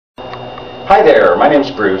Hi there, my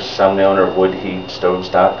name's Bruce. I'm the owner of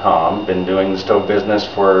WoodHeatStoves.com. Been doing the stove business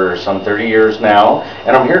for some 30 years now,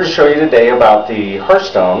 and I'm here to show you today about the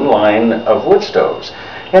HearthStone line of wood stoves.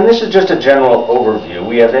 And this is just a general overview.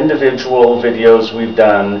 We have individual videos we've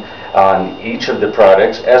done on each of the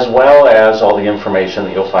products, as well as all the information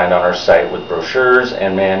that you'll find on our site with brochures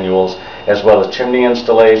and manuals, as well as chimney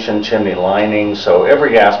installation, chimney lining. So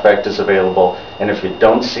every aspect is available, and if you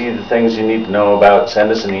don't see the things you need to know about,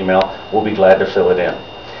 send us an email. We'll be glad to fill it in.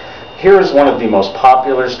 Here is one of the most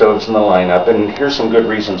popular stoves in the lineup, and here's some good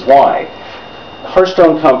reasons why.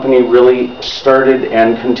 HearthStone Company really started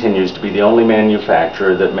and continues to be the only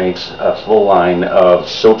manufacturer that makes a full line of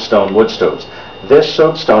soapstone wood stoves. This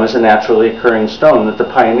soapstone is a naturally occurring stone that the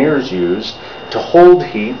pioneers used to hold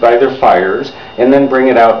heat by their fires and then bring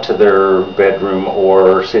it out to their bedroom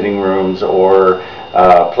or sitting rooms or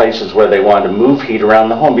places where they want to move heat around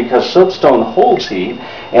the home, because soapstone holds heat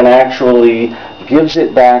and actually gives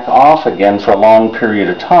it back off again for a long period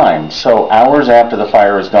of time. So hours after the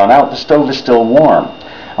fire has gone out, the stove is still warm.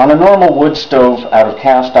 On a normal wood stove out of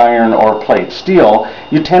cast iron or plate steel,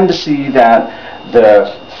 you tend to see that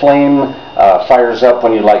the flame fires up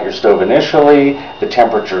when you light your stove initially, the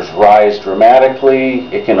temperatures rise dramatically,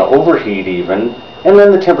 it can overheat even, and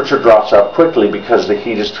then the temperature drops off quickly because the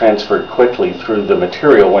heat is transferred quickly through the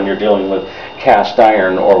material when you're dealing with cast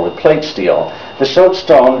iron or with plate steel. The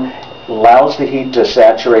soapstone allows the heat to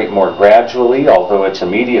saturate more gradually, although it's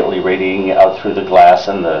immediately radiating out through the glass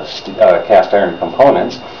and the cast iron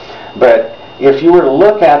components. But if you were to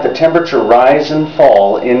look at the temperature rise and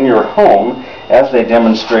fall in your home, as they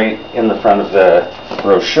demonstrate in the front of the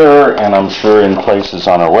brochure, and I'm sure in places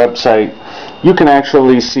on our website, you can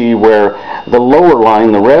actually see where the lower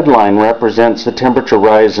line, the red line, represents the temperature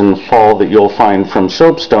rise and fall that you'll find from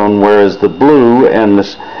soapstone, whereas the blue and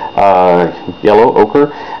this yellow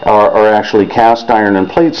ochre are actually cast iron and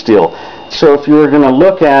plate steel. So if you're going to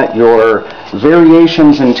look at your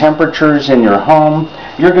variations in temperatures in your home,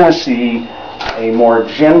 you're going to see a more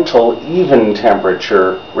gentle, even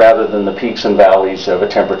temperature rather than the peaks and valleys of a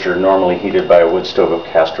temperature normally heated by a wood stove of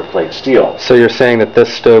cast or plate steel. So you're saying that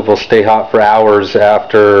this stove will stay hot for hours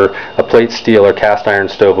after a plate steel or cast iron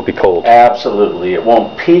stove will be cold? Absolutely. It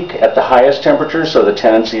won't peak at the highest temperature, so the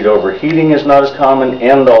tendency to overheating is not as common,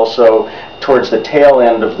 and also towards the tail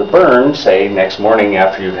end of the burn, say next morning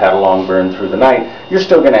after you've had a long burn through the night, you're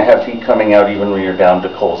still going to have heat coming out even when you're down to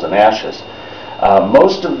coals and ashes.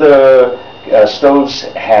 Most of the stoves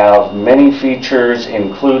have many features,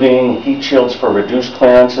 including heat shields for reduced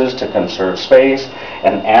clearances to conserve space,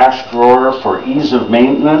 an ash drawer for ease of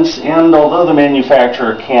maintenance, and although the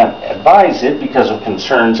manufacturer can't advise it because of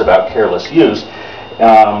concerns about careless use,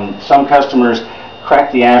 some customers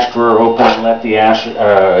crack the ash drawer open and let the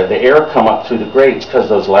air come up through the grates, because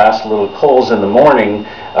those last little coals in the morning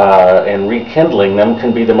and rekindling them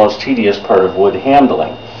can be the most tedious part of wood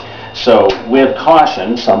handling. So with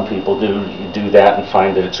caution, some people do that and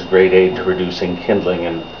find that it's a great aid to reducing kindling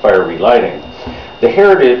and fire relighting. The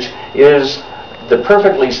Heritage is the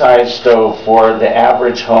perfectly sized stove for the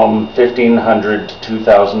average home, 1,500 to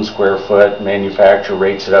 2,000 square foot. Manufacturer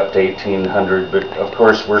rates it up to 1,800, but of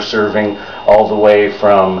course we're serving all the way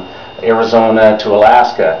from Arizona to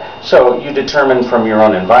Alaska. So you determine from your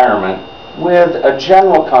own environment, with a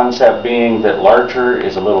general concept being that larger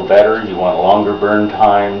is a little better. You want a longer burn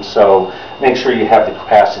time, so make sure you have the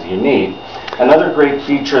capacity you need. Another great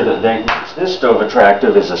feature that makes this stove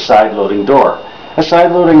attractive is a side-loading door. A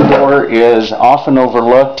side-loading door is often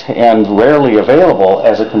overlooked and rarely available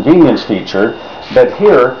as a convenience feature, but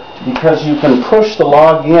here, because you can push the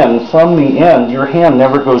log in from the end, your hand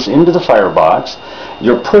never goes into the firebox.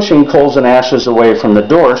 You're pushing coals and ashes away from the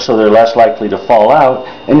door so they're less likely to fall out,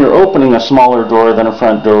 and you're opening a smaller door than a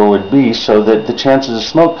front door would be, so that the chances of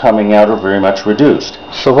smoke coming out are very much reduced.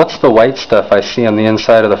 So what's the white stuff I see on the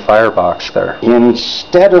inside of the firebox there?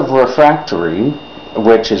 Instead of refractory,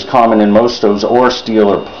 which is common in most stoves, or steel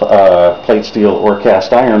or plate steel or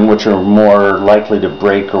cast iron, which are more likely to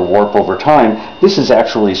break or warp over time, this is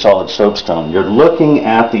actually solid soapstone. You're looking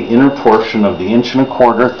at the inner portion of the 1¼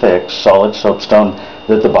 inch thick solid soapstone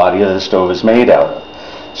that the body of the stove is made out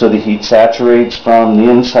of. So the heat saturates from the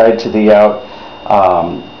inside to the out,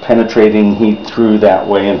 penetrating heat through that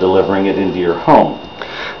way and delivering it into your home.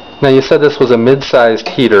 Now you said this was a mid-sized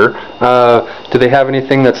heater. Do they have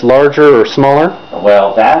anything that's larger or smaller?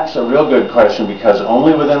 Well, that's a real good question, because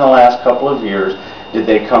only within the last couple of years did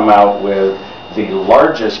they come out with the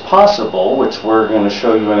largest possible, which we're going to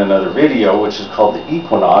show you in another video, which is called the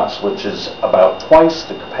Equinox, which is about twice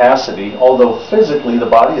the capacity, although physically the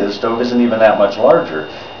body of the stove isn't even that much larger.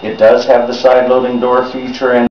 It does have the side loading door feature and